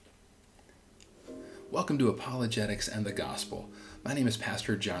Welcome to Apologetics and the Gospel. My name is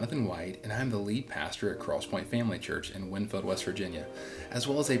Pastor Jonathan White, and I'm the lead pastor at Crosspoint Family Church in Winfield, West Virginia, as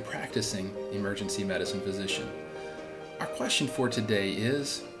well as a practicing emergency medicine physician. Our question for today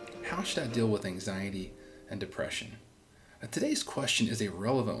is, how should I deal with anxiety and depression? Today's question is a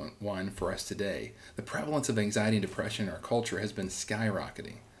relevant one for us today. The prevalence of anxiety and depression in our culture has been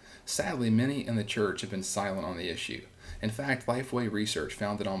skyrocketing. Sadly, many in the church have been silent on the issue. In fact, Lifeway research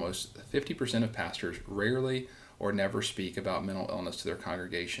found that almost 50% of pastors rarely or never speak about mental illness to their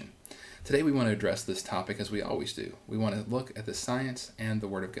congregation. Today we want to address this topic as we always do. We want to look at the science and the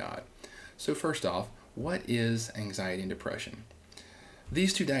Word of God. So first off, what is anxiety and depression?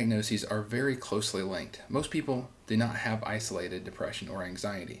 These two diagnoses are very closely linked. Most people do not have isolated depression or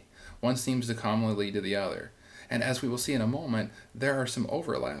anxiety. One seems to commonly lead to the other. And as we will see in a moment, there are some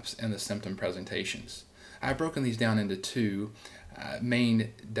overlaps in the symptom presentations. I've broken these down into two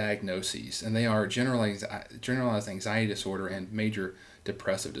main diagnoses, and they are generalized anxiety disorder and major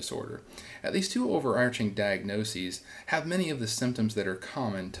depressive disorder. These two overarching diagnoses have many of the symptoms that are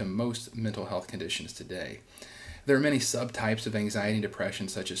common to most mental health conditions today. There are many subtypes of anxiety and depression,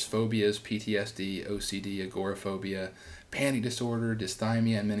 such as phobias, PTSD, OCD, agoraphobia, panic disorder,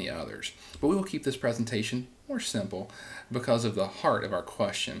 dysthymia, and many others. But we will keep this presentation more simple because of the heart of our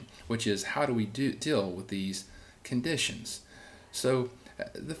question, which is how do we deal with these conditions? So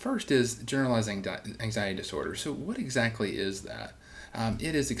the first is generalized anxiety disorder. So what exactly is that?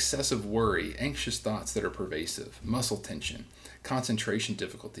 It is excessive worry, anxious thoughts that are pervasive, muscle tension, concentration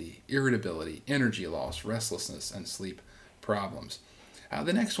difficulty, irritability, energy loss, restlessness, and sleep problems.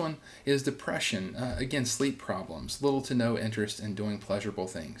 The next one is depression. Again, sleep problems, little to no interest in doing pleasurable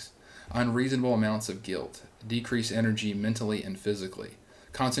things, unreasonable amounts of guilt, decreased energy mentally and physically,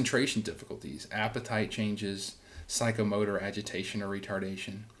 concentration difficulties, appetite changes, psychomotor agitation or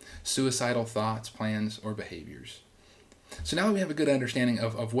retardation, suicidal thoughts, plans, or behaviors. So now that we have a good understanding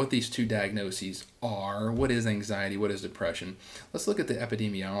of what these two diagnoses are, what is anxiety, what is depression, let's look at the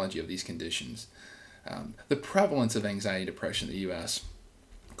epidemiology of these conditions. The prevalence of anxiety and depression in the U.S.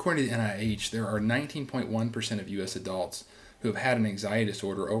 According to the NIH, there are 19.1% of U.S. adults who have had an anxiety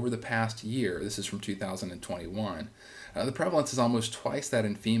disorder over the past year. This is from 2021. The prevalence is almost twice that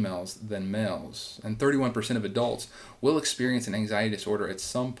in females than males, and 31% of adults will experience an anxiety disorder at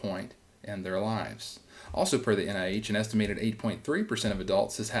some point in their lives. Also, per the NIH, an estimated 8.3% of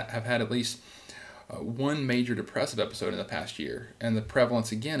adults have had at least one major depressive episode in the past year, and the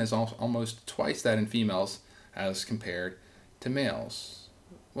prevalence again is almost twice that in females as compared to males.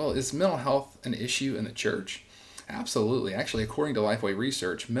 Well, is mental health an issue in the church? Absolutely. Actually, according to Lifeway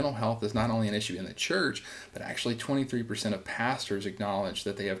research, mental health is not only an issue in the church, but actually 23% of pastors acknowledge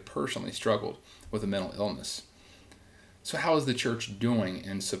that they have personally struggled with a mental illness. So how is the church doing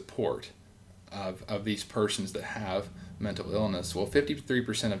in support of these persons that have mental illness? Well,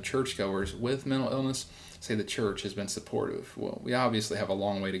 53% of churchgoers with mental illness say the church has been supportive. Well, we obviously have a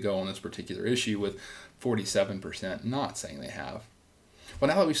long way to go on this particular issue, with 47% not saying they have. Well,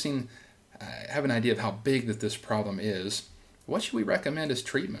 now that we've have an idea of how big that this problem is, what should we recommend as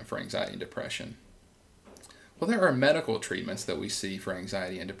treatment for anxiety and depression? Well, there are medical treatments that we see for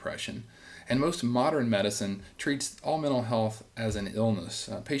anxiety and depression, and most modern medicine treats all mental health as an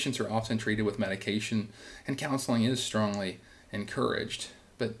illness. Patients are often treated with medication, and counseling is strongly encouraged.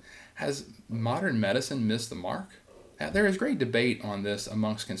 But has modern medicine missed the mark? There is great debate on this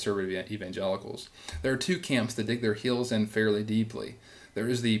amongst conservative evangelicals. There are two camps that dig their heels in fairly deeply. There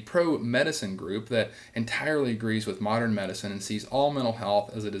is the pro-medicine group that entirely agrees with modern medicine and sees all mental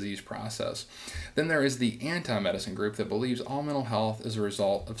health as a disease process. Then there is the anti-medicine group that believes all mental health is a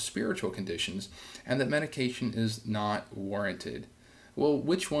result of spiritual conditions and that medication is not warranted. Well,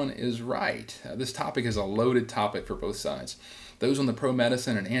 which one is right? This topic is a loaded topic for both sides. Those on the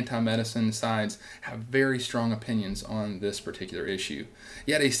pro-medicine and anti-medicine sides have very strong opinions on this particular issue.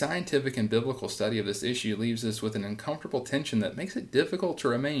 Yet a scientific and biblical study of this issue leaves us with an uncomfortable tension that makes it difficult to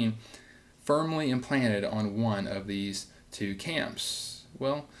remain firmly implanted on one of these two camps.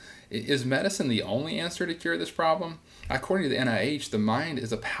 Well, is medicine the only answer to cure this problem? According to the NIH, the mind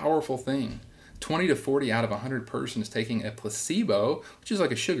is a powerful thing. 20 to 40 out of 100 persons taking a placebo, which is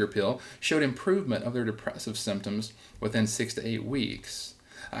like a sugar pill, showed improvement of their depressive symptoms within 6 to 8 weeks.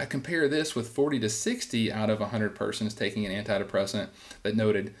 Compare this with 40 to 60 out of 100 persons taking an antidepressant that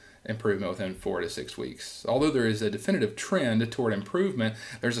noted improvement within 4 to 6 weeks. Although there is a definitive trend toward improvement,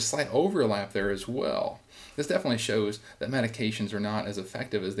 there's a slight overlap there as well. This definitely shows that medications are not as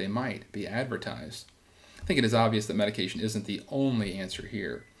effective as they might be advertised. I think it is obvious that medication isn't the only answer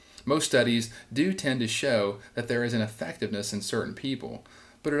here. Most studies do tend to show that there is an effectiveness in certain people,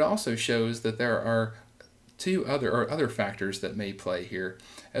 but it also shows that there are other factors that may play here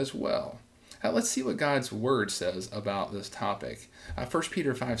as well. Let's see what God's Word says about this topic. 1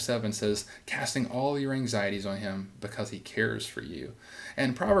 Peter 5:7 says, casting all your anxieties on him because he cares for you.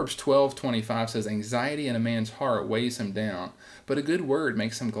 And Proverbs 12:25 says, anxiety in a man's heart weighs him down, but a good word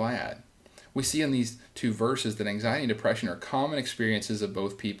makes him glad. We see in these two verses that anxiety and depression are common experiences of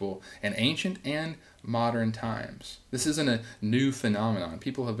both people in ancient and modern times. This isn't a new phenomenon.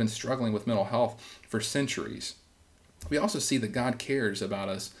 People have been struggling with mental health for centuries. We also see that God cares about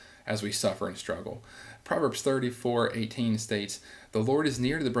us as we suffer and struggle. Proverbs 34:18 states, the Lord is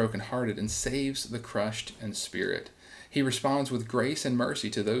near to the brokenhearted and saves the crushed in spirit. He responds with grace and mercy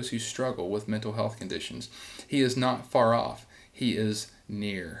to those who struggle with mental health conditions. He is not far off. He is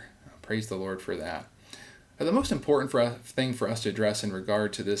near. Praise the Lord for that. The most important thing for us to address in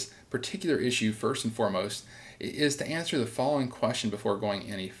regard to this particular issue, first and foremost, is to answer the following question before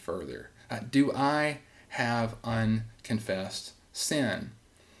going any further. Do I have unconfessed sin?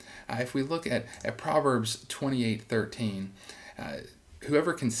 If we look at Proverbs 28:13,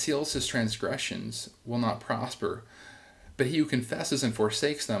 whoever conceals his transgressions will not prosper, but he who confesses and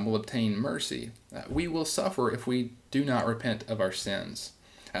forsakes them will obtain mercy. We will suffer if we do not repent of our sins.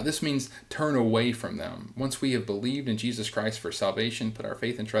 This means turn away from them. Once we have believed in Jesus Christ for salvation, put our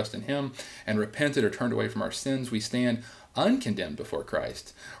faith and trust in him, and repented or turned away from our sins, we stand uncondemned before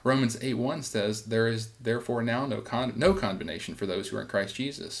Christ. Romans 8:1 says, there is therefore now no condemnation for those who are in Christ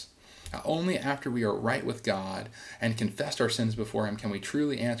Jesus. Only after we are right with God and confessed our sins before him can we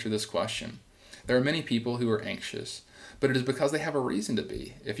truly answer this question. There are many people who are anxious, but it is because they have a reason to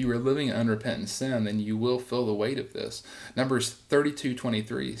be. If you are living in unrepentant sin, then you will feel the weight of this. Numbers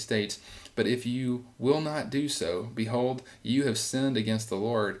 32:23 states, but if you will not do so, behold, you have sinned against the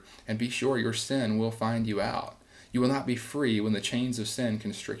Lord, and be sure your sin will find you out. You will not be free when the chains of sin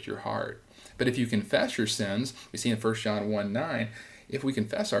constrict your heart. But if you confess your sins, we see in 1 John 1:9, if we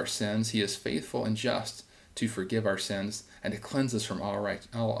confess our sins, he is faithful and just to forgive our sins and to cleanse us from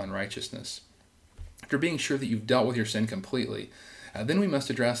all unrighteousness. After being sure that you've dealt with your sin completely, then we must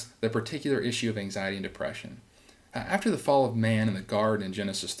address the particular issue of anxiety and depression. After the fall of man in the garden in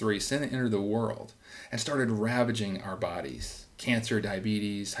Genesis 3, sin entered the world and started ravaging our bodies. Cancer,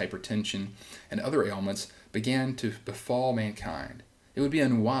 diabetes, hypertension, and other ailments began to befall mankind. It would be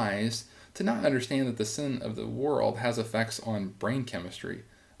unwise to not understand that the sin of the world has effects on brain chemistry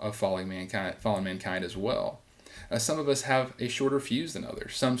of fallen mankind as well. Some of us have a shorter fuse than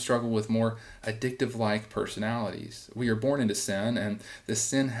others. Some struggle with more addictive-like personalities. We are born into sin, and this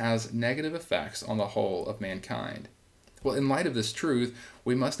sin has negative effects on the whole of mankind. Well, in light of this truth,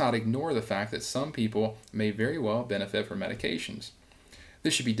 we must not ignore the fact that some people may very well benefit from medications.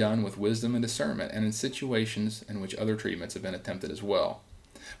 This should be done with wisdom and discernment, and in situations in which other treatments have been attempted as well.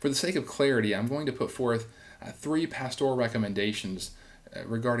 For the sake of clarity, I'm going to put forth 3 pastoral recommendations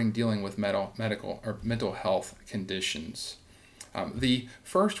regarding dealing with mental health conditions. The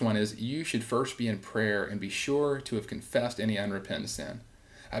first one is you should first be in prayer and be sure to have confessed any unrepentant sin.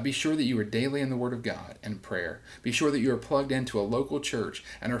 Be sure that you are daily in the Word of God and prayer. Be sure that you are plugged into a local church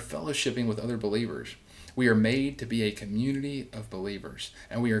and are fellowshipping with other believers. We are made to be a community of believers,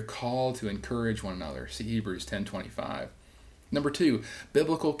 and we are called to encourage one another. See Hebrews 10:25. Number 2,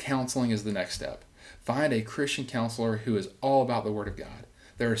 biblical counseling is the next step. Find a Christian counselor who is all about the Word of God.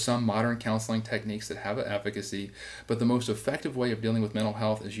 There are some modern counseling techniques that have efficacy, but the most effective way of dealing with mental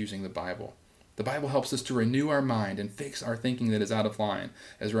health is using the Bible. The Bible helps us to renew our mind and fix our thinking that is out of line,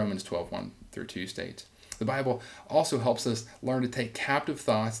 as Romans 12:1-2 states. The Bible also helps us learn to take captive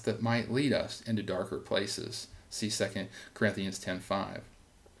thoughts that might lead us into darker places. See 2 Corinthians 10:5.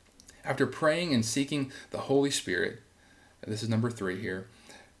 After praying and seeking the Holy Spirit, this is number 3 here,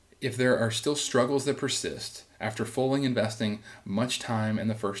 if there are still struggles that persist, after fully investing much time in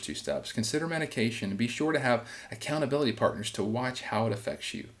the first 2 steps, consider medication and be sure to have accountability partners to watch how it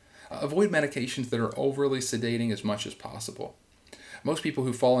affects you. Avoid medications that are overly sedating as much as possible. Most people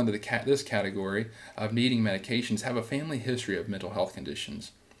who fall into this category of needing medications have a family history of mental health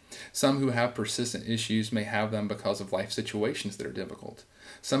conditions. Some who have persistent issues may have them because of life situations that are difficult.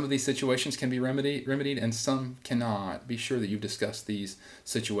 Some of these situations can be remedied and some cannot. Be sure that you've discussed these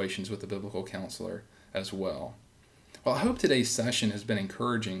situations with a biblical counselor as well. Well, I hope today's session has been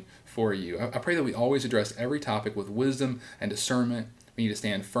encouraging for you. I pray that we always address every topic with wisdom and discernment. We need to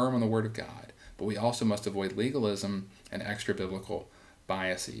stand firm on the Word of God, but we also must avoid legalism and extra-biblical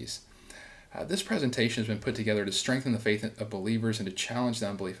biases. This presentation has been put together to strengthen the faith of believers and to challenge the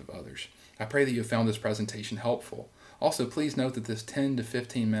unbelief of others. I pray that you have found this presentation helpful. Also, please note that this 10 to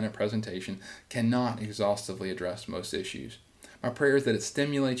 15 minute presentation cannot exhaustively address most issues. My prayer is that it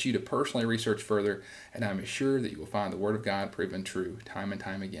stimulates you to personally research further, and I'm assured that you will find the Word of God proven true time and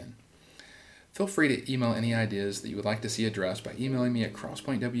time again. Feel free to email any ideas that you would like to see addressed by emailing me at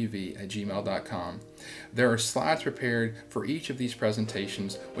crosspointwv@gmail.com. There are slides prepared for each of these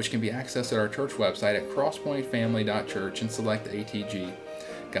presentations, which can be accessed at our church website at crosspointfamily.church and select ATG.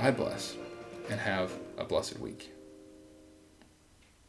 God bless, and have a blessed week.